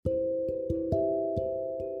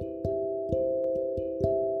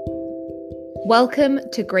Welcome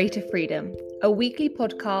to Greater Freedom, a weekly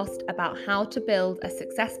podcast about how to build a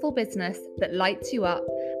successful business that lights you up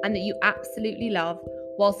and that you absolutely love,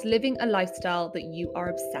 whilst living a lifestyle that you are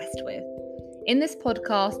obsessed with. In this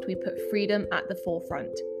podcast, we put freedom at the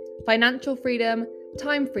forefront: financial freedom,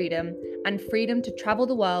 time freedom, and freedom to travel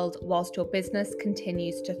the world whilst your business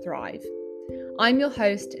continues to thrive. I'm your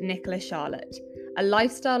host, Nicola Charlotte, a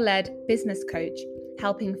lifestyle-led business coach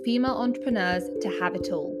helping female entrepreneurs to have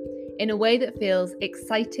it all in a way that feels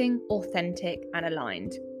exciting, authentic, and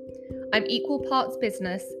aligned. I'm equal parts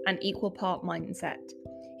business and equal part mindset,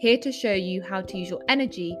 here to show you how to use your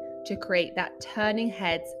energy to create that turning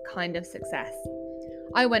heads kind of success.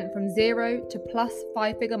 I went from 0 to plus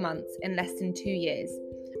 5-figure months in less than 2 years,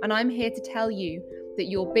 and I'm here to tell you that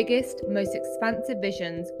your biggest, most expansive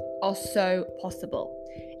visions are so possible.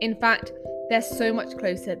 In fact, they're so much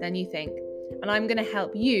closer than you think, and I'm going to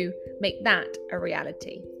help you make that a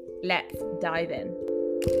reality. Let's dive in.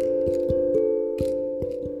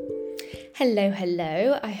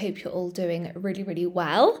 Hello. I hope you're all doing really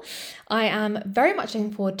well. I am very much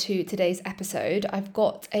looking forward to today's episode. I've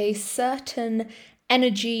got a certain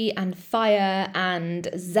energy and fire and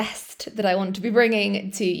zest that I want to be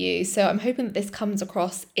bringing to you. So I'm hoping that this comes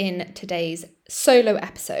across in today's solo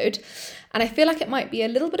episode. And I feel like it might be a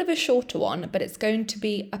little bit of a shorter one, but it's going to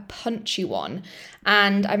be a punchy one.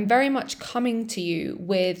 And I'm very much coming to you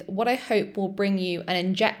with what I hope will bring you an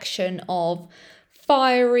injection of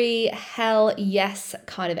fiery, hell yes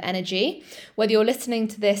kind of energy. Whether you're listening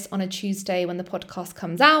to this on a Tuesday when the podcast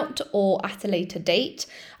comes out or at a later date,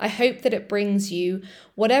 I hope that it brings you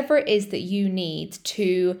whatever it is that you need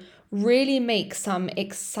to really make some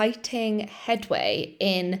exciting headway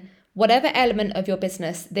in whatever element of your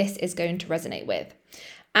business this is going to resonate with.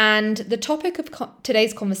 And the topic of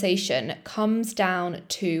today's conversation comes down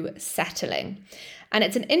to settling. And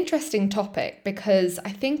it's an interesting topic because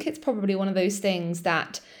I think it's probably one of those things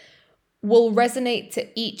that will resonate to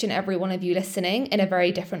each and every one of you listening in a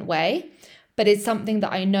very different way, but it's something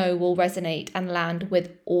that I know will resonate and land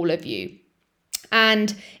with all of you.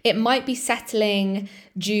 And it might be settling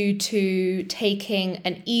due to taking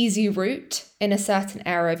an easy route in a certain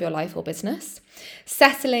area of your life or business,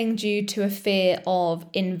 settling due to a fear of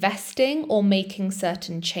investing or making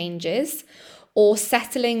certain changes, or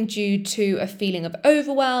settling due to a feeling of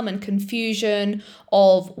overwhelm and confusion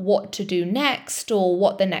of what to do next or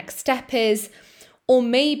what the next step is, or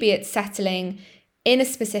maybe it's settling in a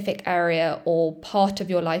specific area or part of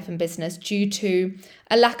your life and business due to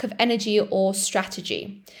a lack of energy or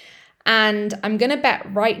strategy. And I'm going to bet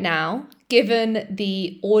right now, given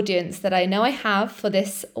the audience that I know I have for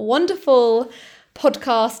this wonderful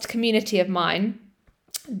podcast community of mine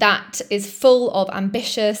that is full of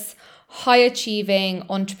ambitious, high-achieving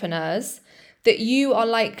entrepreneurs, that you are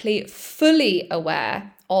likely fully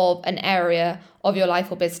aware of an area of your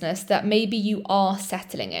life or business that maybe you are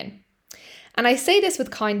settling in. And I say this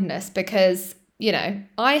with kindness because,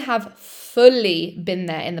 I have fully been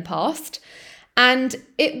there in the past and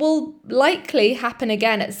it will likely happen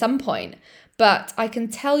again at some point. But I can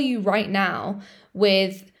tell you right now,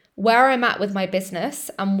 with where I'm at with my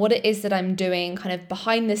business and what it is that I'm doing kind of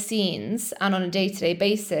behind the scenes and on a day-to-day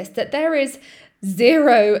basis, that there is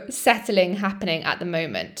zero settling happening at the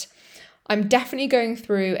moment. I'm definitely going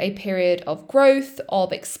through a period of growth,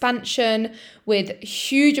 of expansion, with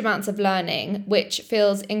huge amounts of learning, which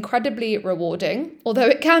feels incredibly rewarding, although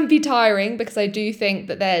it can be tiring because I do think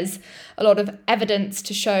that there's a lot of evidence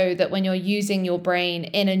to show that when you're using your brain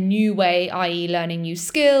in a new way, i.e. learning new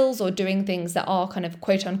skills or doing things that are kind of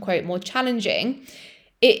quote unquote more challenging,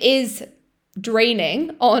 it is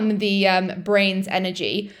draining on the brain's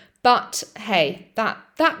energy. But hey,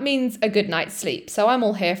 that means a good night's sleep. So I'm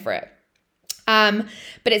all here for it.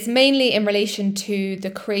 But it's mainly in relation to the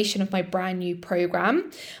creation of my brand new program,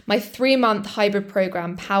 my 3-month hybrid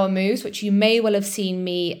program, Power Moves, which you may well have seen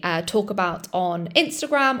me talk about on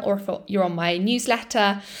Instagram or if you're on my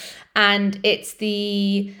newsletter. And it's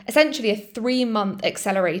essentially a 3-month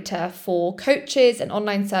accelerator for coaches and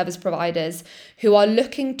online service providers who are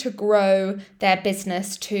looking to grow their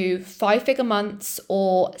business to 5-figure months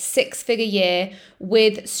or 6-figure year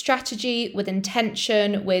with strategy, with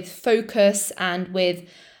intention, with focus, and with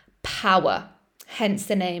power. Hence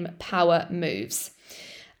the name Power Moves.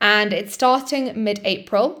 And it's starting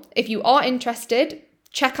mid-April. If you are interested,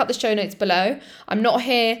 check out the show notes below. I'm not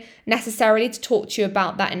here necessarily to talk to you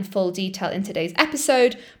about that in full detail in today's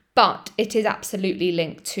episode, but it is absolutely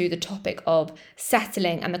linked to the topic of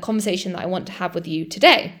settling and the conversation that I want to have with you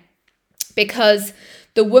today. Because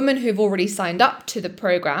the women who've already signed up to the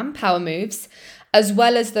program, Power Moves, as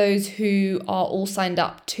well as those who are all signed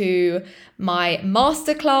up to my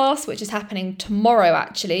masterclass, which is happening tomorrow,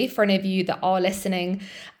 actually, for any of you that are listening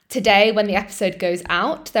today when the episode goes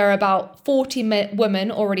out. There are about 40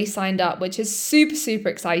 women already signed up, which is super, super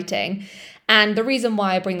exciting. And the reason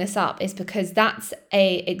why I bring this up is because that's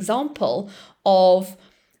an example of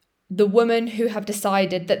the women who have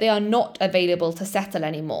decided that they are not available to settle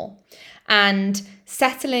anymore. And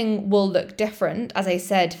settling will look different, as I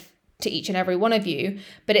said, to each and every one of you,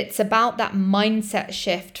 but it's about that mindset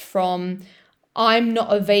shift from I'm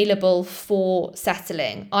not available for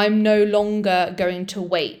settling, I'm no longer going to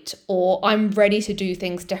wait, or I'm ready to do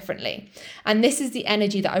things differently. And this is the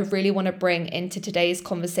energy that I really want to bring into today's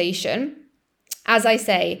conversation. As I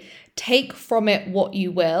say, take from it what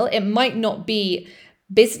you will. It might not be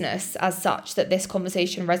business as such that this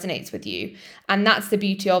conversation resonates with you. And that's the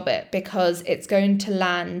beauty of it, because it's going to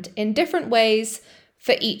land in different ways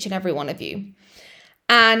for each and every one of you.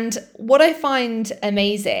 And what I find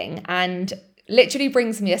amazing and literally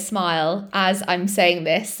brings me a smile as I'm saying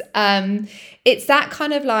this, it's that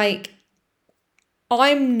kind of like,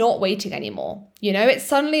 I'm not waiting anymore. You know, it's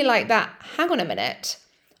suddenly like that, hang on a minute,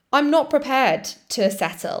 I'm not prepared to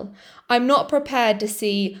settle. I'm not prepared to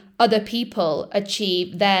see other people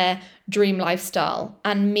achieve their dream lifestyle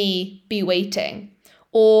and me be waiting.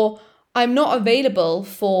 Or I'm not available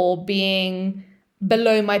for being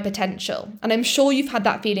below my potential. And I'm sure you've had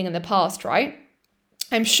that feeling in the past, right?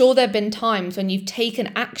 I'm sure there have been times when you've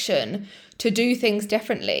taken action to do things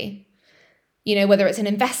differently. You know, whether it's an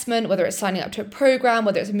investment, whether it's signing up to a program,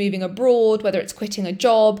 whether it's moving abroad, whether it's quitting a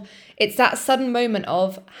job, it's that sudden moment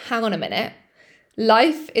of, hang on a minute,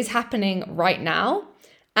 life is happening right now,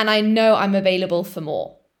 and I know I'm available for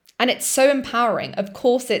more. And it's so empowering. Of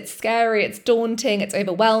course, it's scary, it's daunting, it's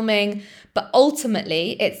overwhelming, but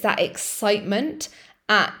ultimately it's that excitement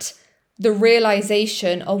at the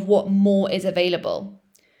realization of what more is available.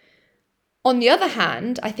 On the other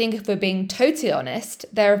hand, I think if we're being totally honest,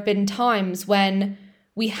 there have been times when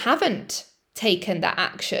we haven't taken that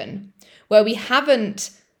action, where we haven't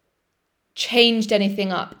changed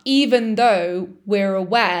anything up, even though we're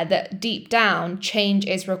aware that deep down change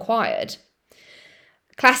is required.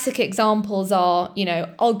 Classic examples are, you know,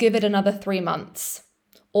 I'll give it another 3 months,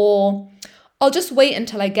 or I'll just wait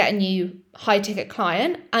until I get a new high ticket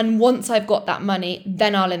client, and once I've got that money,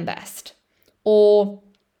 then I'll invest. Or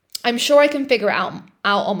I'm sure I can figure it out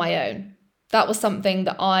on my own. That was something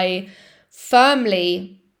that I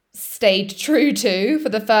firmly stayed true to for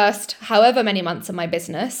the first however many months of my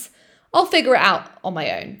business. I'll figure it out on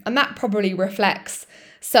my own. And that probably reflects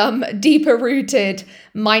some deeper rooted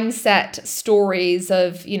mindset stories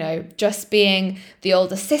of, you know, just being the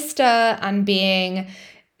older sister and being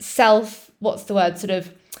sort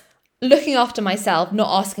of looking after myself,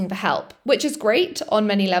 not asking for help, which is great on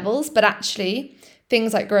many levels, but actually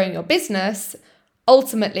things like growing your business,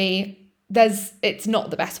 ultimately it's not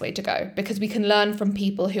the best way to go, because we can learn from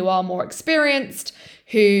people who are more experienced,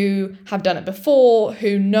 who have done it before,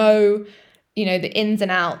 who know, you know, the ins and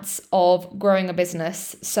outs of growing a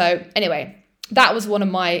business. So anyway, that was one of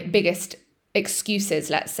my biggest excuses,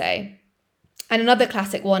 let's say. And another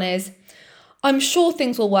classic one is, I'm sure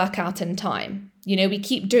things will work out in time. You know, we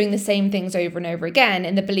keep doing the same things over and over again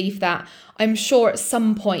in the belief that I'm sure at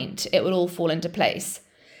some point it will all fall into place.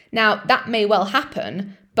 Now, that may well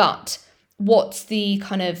happen, but what's the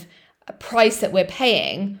kind of price that we're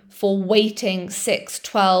paying for waiting 6,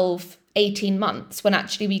 12, 18 months when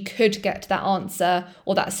actually we could get to that answer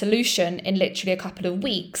or that solution in literally a couple of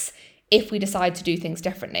weeks if we decide to do things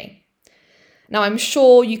differently? Now, I'm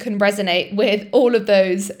sure you can resonate with all of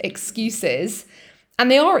those excuses, and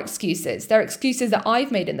they are excuses. They're excuses that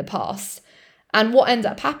I've made in the past. And what ends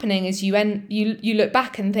up happening is you look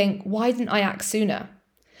back and think, why didn't I act sooner?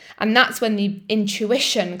 And that's when the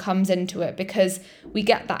intuition comes into it, because we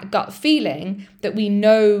get that gut feeling that we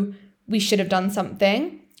know we should have done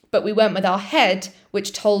something, but we went with our head,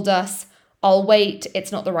 which told us, I'll wait,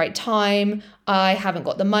 it's not the right time, I haven't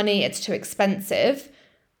got the money, it's too expensive.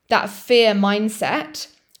 That fear mindset,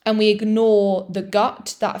 and we ignore the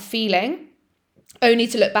gut, that feeling, only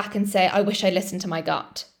to look back and say, I wish I listened to my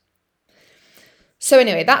gut. So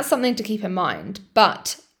anyway, that's something to keep in mind.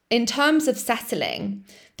 But in terms of settling,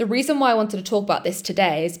 the reason why I wanted to talk about this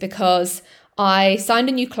today is because I signed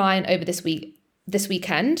a new client over this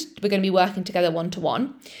weekend. We're going to be working together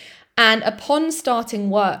one-to-one. And upon starting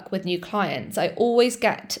work with new clients, I always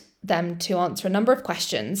get them to answer a number of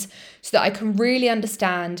questions so that I can really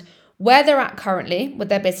understand where they're at currently with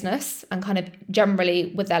their business and kind of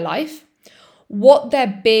generally with their life, what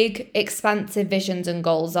their big, expansive visions and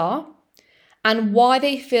goals are, and why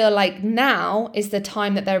they feel like now is the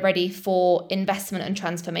time that they're ready for investment and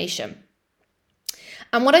transformation.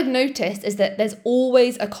 And what I've noticed is that there's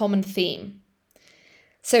always a common theme.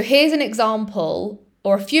 So here's an example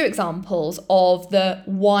or a few examples of the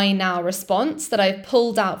why now response that I've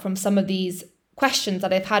pulled out from some of these questions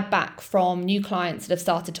that I've had back from new clients that have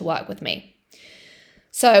started to work with me.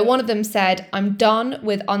 So one of them said, I'm done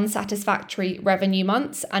with unsatisfactory revenue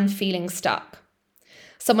months and feeling stuck.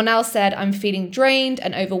 Someone else said, I'm feeling drained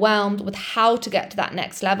and overwhelmed with how to get to that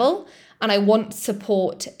next level, and I want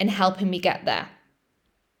support in helping me get there.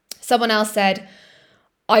 Someone else said,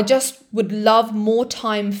 I just would love more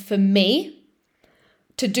time for me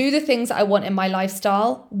to do the things that I want in my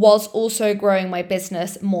lifestyle whilst also growing my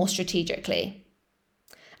business more strategically.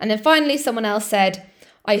 And then finally, someone else said,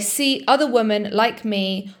 I see other women like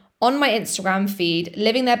me on my Instagram feed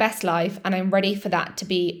living their best life, and I'm ready for that to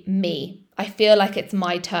be me. I feel like it's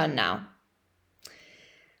my turn now.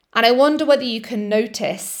 And I wonder whether you can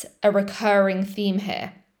notice a recurring theme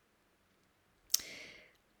here.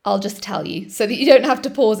 I'll just tell you so that you don't have to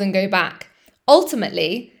pause and go back.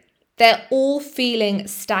 Ultimately, they're all feeling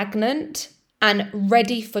stagnant and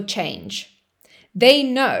ready for change. They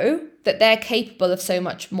know that they're capable of so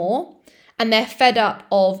much more, and they're fed up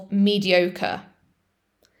of mediocre.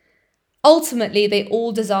 Ultimately, they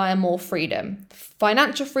all desire more freedom,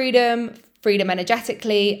 financial freedom, freedom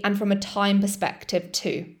energetically, and from a time perspective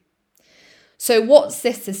too. So what's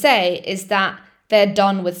this to say is that they're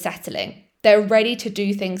done with settling. They're ready to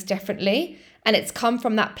do things differently, and it's come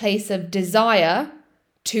from that place of desire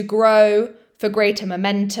to grow, for greater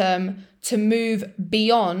momentum, to move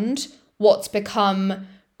beyond what's become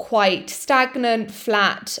quite stagnant,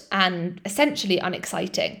 flat, and essentially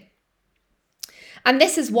unexciting. And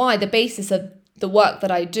this is why the basis of the work that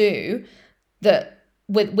I do that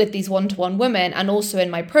with these one-to-one women, and also in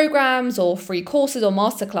my programs or free courses or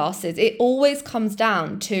masterclasses, it always comes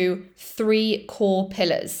down to 3 core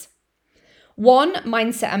pillars. 1,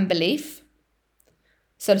 mindset and belief.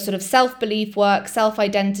 So sort of self-belief work,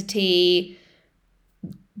 self-identity,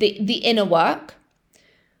 the inner work.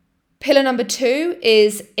 Pillar number 2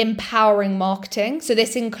 is empowering marketing. So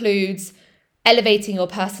this includes elevating your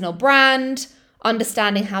personal brand,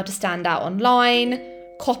 understanding how to stand out online,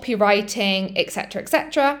 copywriting, etc.,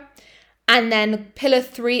 etc. And then pillar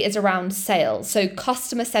 3 is around sales. So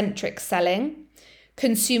customer-centric selling,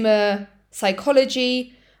 consumer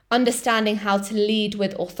psychology, understanding how to lead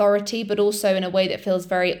with authority, but also in a way that feels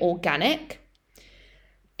very organic.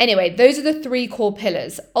 Anyway, those are the 3 core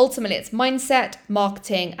pillars. Ultimately, it's mindset,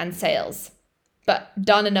 marketing, and sales, but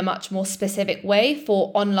done in a much more specific way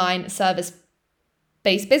for online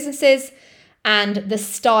service-based businesses and the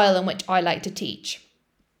style in which I like to teach.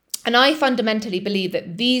 And I fundamentally believe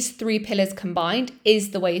that these 3 pillars combined is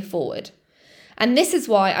the way forward. And this is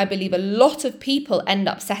why I believe a lot of people end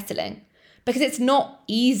up settling, because it's not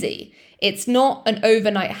easy. It's not an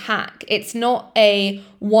overnight hack. It's not a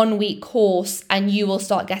 1-week course and you will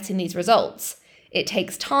start getting these results. It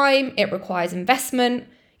takes time. It requires investment,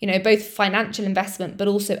 both financial investment, but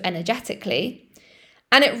also energetically.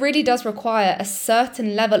 And it really does require a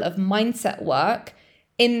certain level of mindset work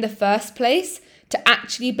in the first place to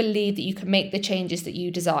actually believe that you can make the changes that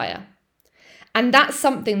you desire. And that's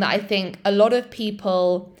something that I think a lot of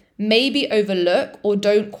people maybe overlook or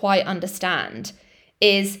don't quite understand,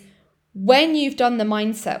 is when you've done the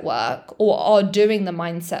mindset work or are doing the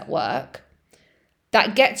mindset work,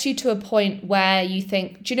 that gets you to a point where you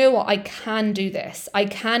think, do you know what? I can do this. I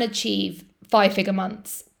can achieve 5-figure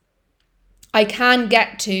months. I can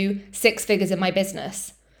get to 6 figures in my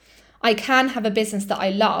business. I can have a business that I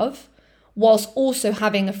love whilst also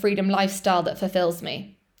having a freedom lifestyle that fulfills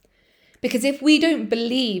me. Because if we don't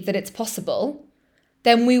believe that it's possible,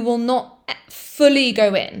 then we will not fully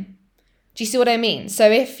go in. Do you see what I mean? So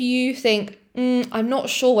if you think, I'm not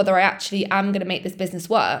sure whether I actually am going to make this business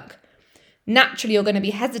work, naturally you're going to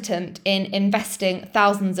be hesitant in investing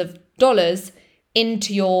thousands of dollars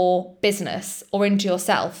into your business or into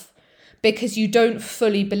yourself because you don't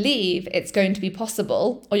fully believe it's going to be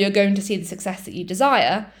possible or you're going to see the success that you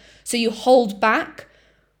desire. So you hold back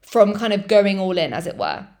from kind of going all in, as it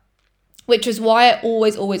were, which is why I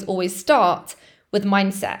always start with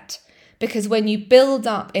mindset. Because when you build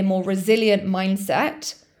up a more resilient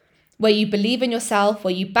mindset, where you believe in yourself,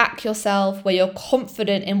 where you back yourself, where you're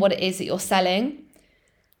confident in what it is that you're selling,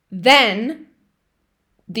 then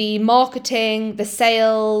the marketing, the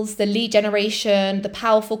sales, the lead generation, the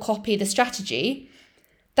powerful copy, the strategy,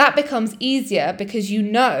 that becomes easier because you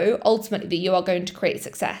know ultimately that you are going to create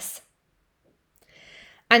success.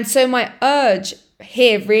 And so my urge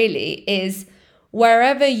here really is,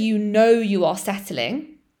 wherever you know you are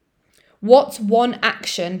settling, what's one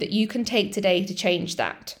action that you can take today to change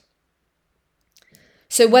that?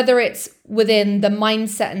 So whether it's within the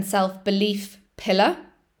mindset and self-belief pillar,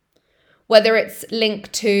 whether it's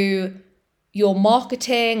linked to your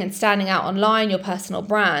marketing and standing out online, your personal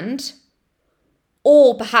brand,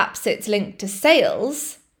 or perhaps it's linked to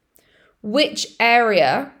sales, which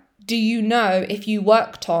area do you know if you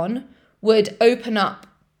worked on would open up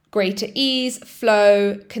greater ease,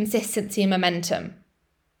 flow, consistency, and momentum?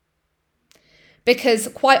 Because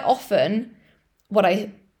quite often what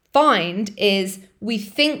I find is we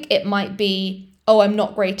think it might be, oh, I'm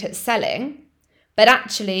not great at selling, but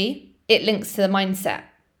actually it links to the mindset.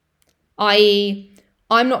 I.e.,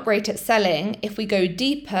 I'm not great at selling, if we go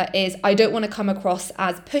deeper, is I don't want to come across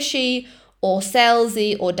as pushy or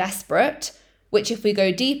salesy or desperate, which if we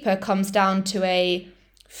go deeper comes down to a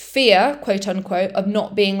fear, quote unquote, of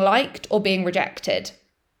not being liked or being rejected,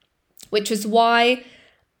 which is why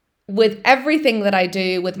with everything that I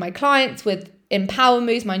do with my clients, with Empower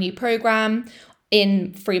Moves, my new program,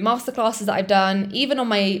 in free masterclasses that I've done, even on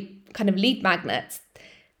my kind of lead magnets,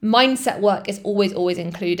 mindset work is always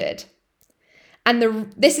included.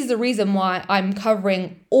 And this is the reason why I'm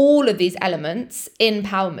covering all of these elements in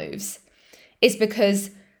Power Moves, is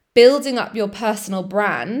because building up your personal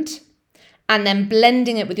brand and then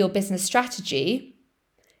blending it with your business strategy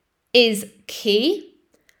is key,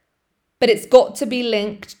 but it's got to be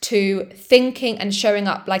linked to thinking and showing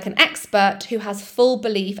up like an expert who has full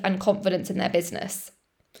belief and confidence in their business.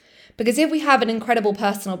 Because if we have an incredible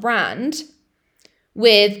personal brand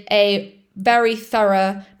with a very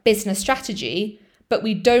thorough business strategy, but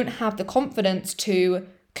we don't have the confidence to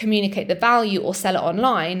communicate the value or sell it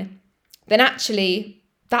online, then actually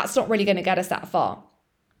that's not really going to get us that far.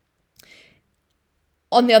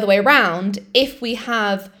 On the other way around, if we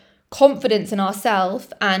have confidence in ourselves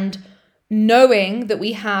and knowing that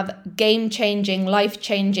we have game-changing,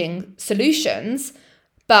 life-changing solutions,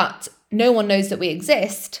 but no one knows that we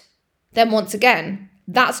exist, then once again,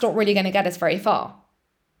 that's not really going to get us very far.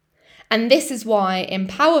 And this is why in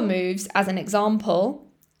Power Moves, as an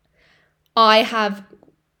example, I have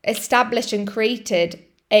established and created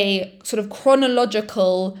a sort of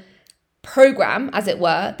chronological program, as it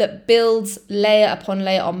were, that builds layer upon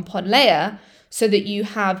layer upon layer so that you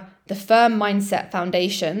have the firm mindset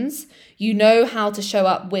foundations, you know how to show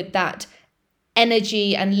up with that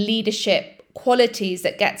energy and leadership qualities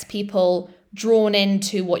that gets people drawn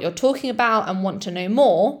into what you're talking about and want to know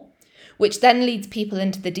more, which then leads people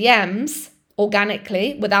into the DMs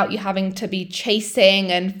organically without you having to be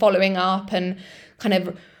chasing and following up and kind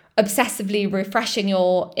of obsessively refreshing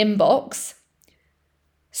your inbox,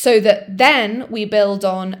 so that then we build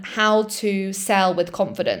on how to sell with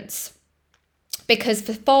confidence. Because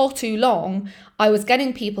for far too long, I was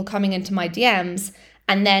getting people coming into my DMs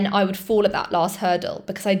and then I would fall at that last hurdle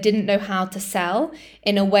because I didn't know how to sell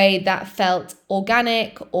in a way that felt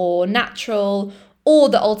organic or natural or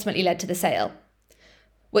that ultimately led to the sale.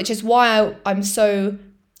 Which is why I'm so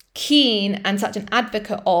keen and such an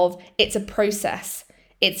advocate of it's a process.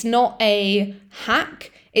 It's not a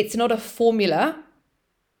hack. It's not a formula,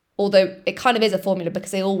 although it kind of is a formula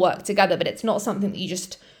because they all work together, but it's not something that you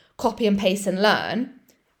just copy and paste and learn.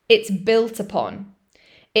 It's built upon.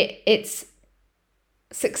 It's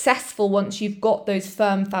successful once you've got those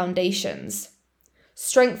firm foundations,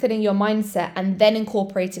 strengthening your mindset and then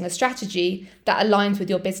incorporating a strategy that aligns with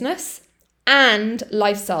your business and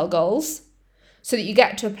lifestyle goals so that you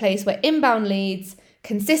get to a place where inbound leads,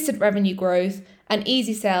 consistent revenue growth, and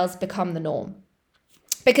easy sales become the norm.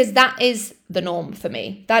 Because that is the norm for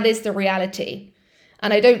me. That is the reality.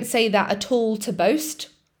 And I don't say that at all to boast.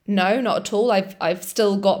 No, not at all. I've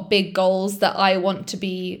still got big goals that I want to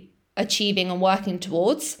be achieving and working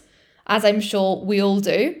towards, as I'm sure we all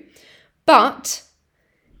do. But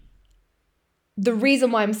the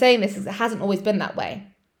reason why I'm saying this is it hasn't always been that way.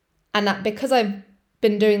 And that because I've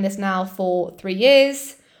been doing this now for 3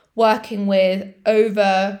 years, working with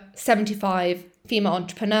over 75 female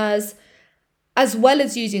entrepreneurs, as well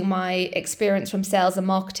as using my experience from sales and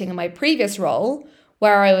marketing in my previous role,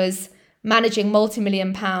 where I was managing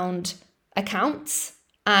multi-million-pound accounts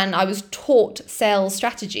and I was taught sales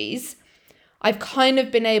strategies, I've kind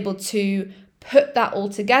of been able to put that all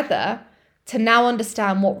together to now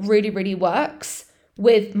understand what really, really works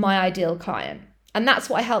with my ideal client. And that's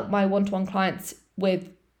what I help my one-to-one clients with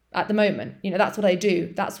at the moment. You know, that's what I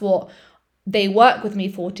do. That's what they work with me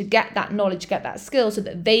for, to get that knowledge, get that skill so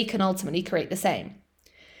that they can ultimately create the same.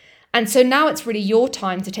 And so now it's really your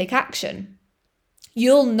time to take action.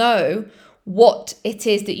 You'll know what it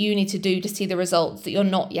is that you need to do to see the results that you're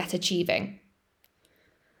not yet achieving.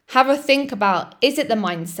 Have a think about, is it the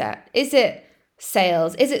mindset? Is it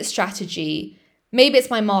sales? Is it strategy? Maybe it's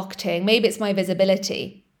my marketing. Maybe it's my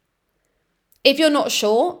visibility. If you're not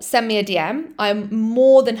sure, send me a DM. I'm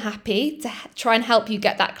more than happy to try and help you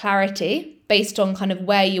get that clarity based on kind of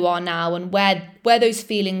where you are now and where those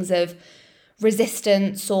feelings of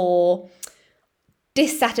resistance or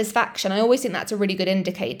dissatisfaction. I always think that's a really good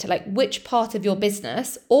indicator. Like, which part of your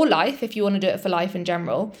business or life, if you want to do it for life in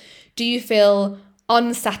general, do you feel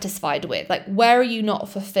unsatisfied with? Like, where are you not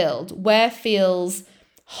fulfilled? Where feels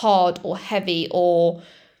hard or heavy or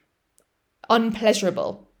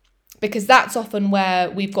unpleasurable? Because that's often where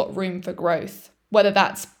we've got room for growth, whether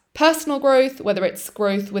that's personal growth, whether it's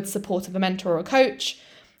growth with support of a mentor or a coach,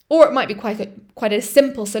 or it might be quite a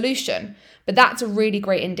simple solution, but that's a really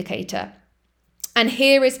great indicator. And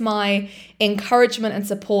here is my encouragement and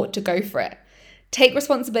support to go for it. Take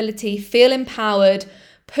responsibility, feel empowered,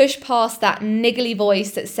 push past that niggly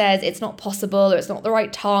voice that says it's not possible or it's not the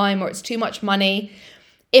right time or it's too much money.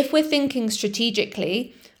 If we're thinking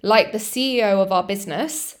strategically, like the CEO of our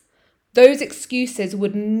business, those excuses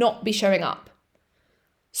would not be showing up.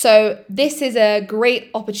 So this is a great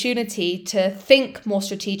opportunity to think more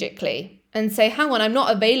strategically and say, hang on, I'm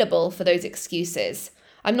not available for those excuses.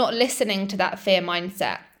 I'm not listening to that fear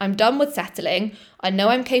mindset. I'm done with settling. I know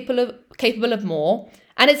I'm capable of more.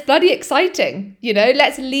 And it's bloody exciting.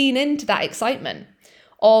 Let's lean into that excitement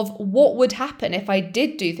of what would happen if I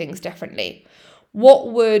did do things differently. What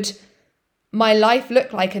would my life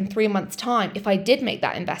look like in 3 months' time if I did make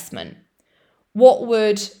that investment? What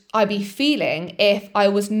would I be feeling if I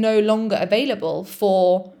was no longer available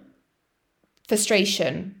for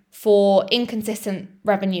frustration, for inconsistent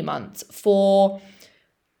revenue months, for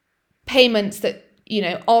payments that,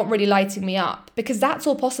 aren't really lighting me up? Because that's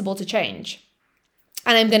all possible to change.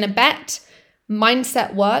 And I'm going to bet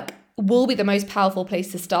mindset work will be the most powerful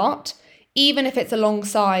place to start, even if it's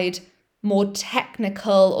alongside more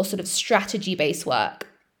technical or sort of strategy-based work.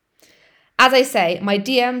 As I say, my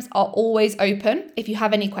DMs are always open if you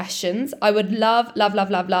have any questions. I would love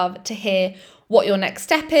to hear what your next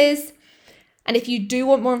step is. And if you do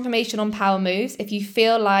want more information on Power Moves, if you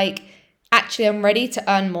feel like, actually, I'm ready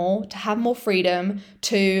to earn more, to have more freedom,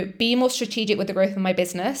 to be more strategic with the growth of my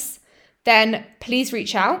business, then please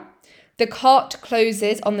reach out. The cart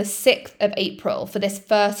closes on the 6th of April for this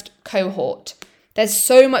first cohort. There's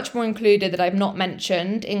so much more included that I've not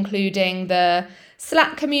mentioned, including the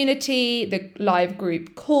Slack community, the live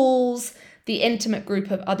group calls, the intimate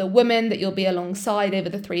group of other women that you'll be alongside over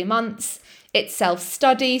the 3 months. It's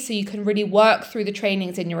self-study, so you can really work through the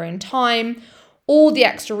trainings in your own time, all the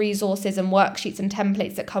extra resources and worksheets and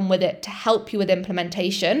templates that come with it to help you with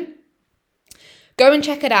implementation. Go and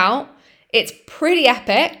check it out. It's pretty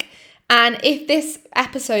epic. And if this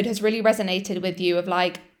episode has really resonated with you of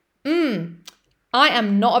like, I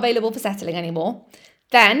am not available for settling anymore,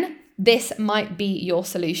 then this might be your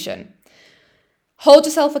solution. Hold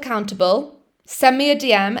yourself accountable. Send me a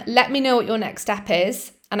DM. Let me know what your next step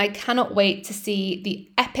is. And I cannot wait to see the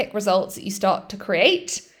epic results that you start to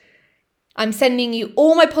create. I'm sending you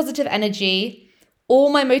all my positive energy, all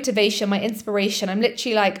my motivation, my inspiration. I'm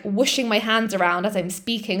literally like whooshing my hands around as I'm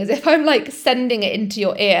speaking, as if I'm like sending it into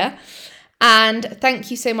your ear. And thank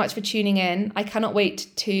you so much for tuning in. I cannot wait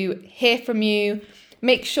to hear from you.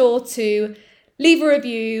 Make sure to leave a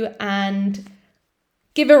review and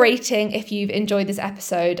give a rating if you've enjoyed this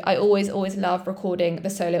episode. I always love recording the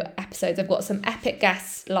solo episodes. I've got some epic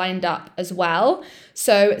guests lined up as well.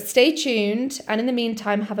 So stay tuned. And in the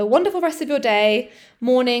meantime, have a wonderful rest of your day,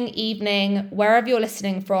 morning, evening, wherever you're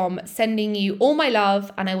listening from. Sending you all my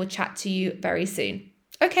love, and I will chat to you very soon.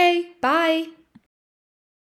 Okay, bye.